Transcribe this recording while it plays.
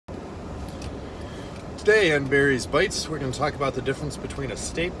Today on Barry's Bites, we're going to talk about the difference between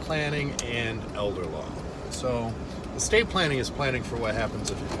estate planning and elder law. So, estate planning is planning for what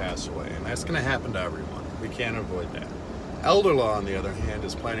happens if you pass away, and that's going to happen to everyone. We can't avoid that. Elder law, on the other hand,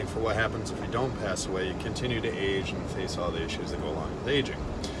 is planning for what happens if you don't pass away, you continue to age and face all the issues that go along with aging.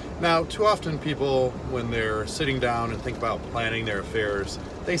 Now, too often people, when they're sitting down and think about planning their affairs,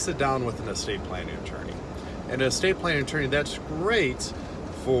 they sit down with an estate planning attorney. And an estate planning attorney, that's great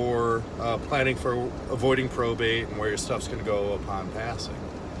for planning for avoiding probate and where your stuff's going to go upon passing.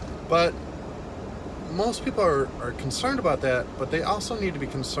 But most people are concerned about that, but they also need to be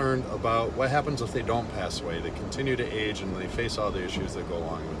concerned about what happens if they don't pass away. They continue to age and they face all the issues that go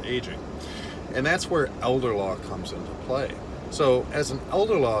along with aging. And that's where elder law comes into play. So as an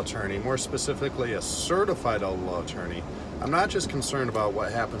elder law attorney, more specifically a certified elder law attorney, I'm not just concerned about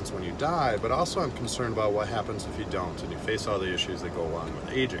what happens when you die, but also I'm concerned about what happens if you don't and you face all the issues that go along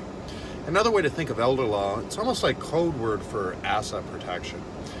with aging. Another way to think of elder law, it's almost like code word for asset protection.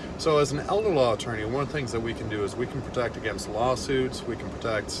 So as an elder law attorney, one of the things that we can do is we can protect against lawsuits, we can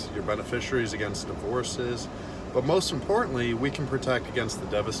protect your beneficiaries against divorces, but most importantly, we can protect against the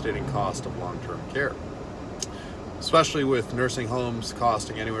devastating cost of long-term care, especially with nursing homes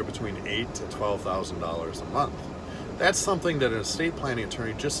costing anywhere between $8,000 to $12,000 a month. That's something that an estate planning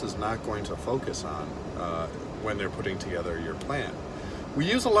attorney just is not going to focus on when they're putting together your plan. We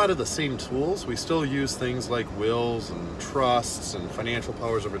use a lot of the same tools. We still use things like wills and trusts and financial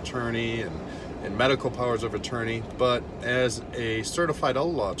powers of attorney and medical powers of attorney, but as a certified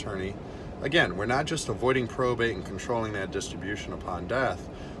elder law attorney, again, we're not just avoiding probate and controlling that distribution upon death.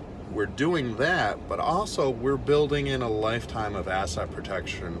 We're doing that, but also we're building in a lifetime of asset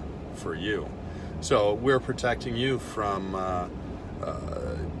protection for you. So we're protecting you from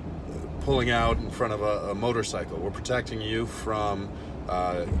pulling out in front of a motorcycle. We're protecting you from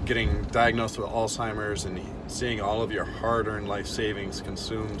getting diagnosed with Alzheimer's and seeing all of your hard-earned life savings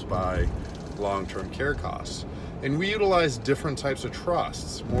consumed by long-term care costs. And we utilize different types of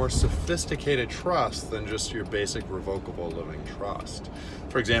trusts, more sophisticated trusts than just your basic revocable living trust.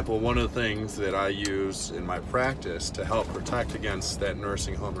 For example, one of the things that I use in my practice to help protect against that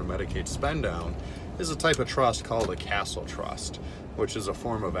nursing home or Medicaid spend down is a type of trust called a castle trust, which is a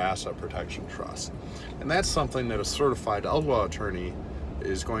form of asset protection trust. And that's something that a certified elder law attorney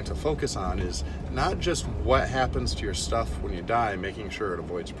is going to focus on, is not just what happens to your stuff when you die, making sure it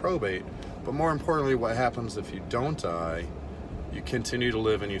avoids probate, but more importantly, what happens if you don't die, you continue to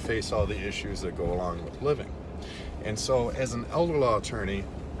live and you face all the issues that go along with living. And so as an elder law attorney,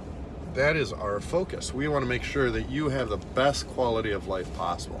 that is our focus. We want to make sure that you have the best quality of life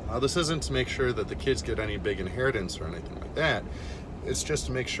possible. Now, this isn't to make sure that the kids get any big inheritance or anything like that. It's just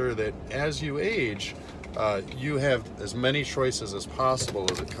to make sure that as you age, you have as many choices as possible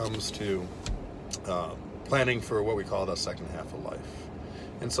as it comes to planning for what we call the second half of life.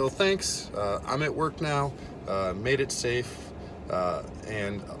 And so thanks. I'm at work now, made it safe,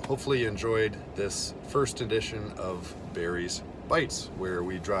 and hopefully you enjoyed this first edition of Barry's Bites, where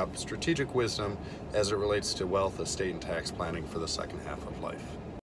we drop strategic wisdom as it relates to wealth, estate, and tax planning for the second half of life.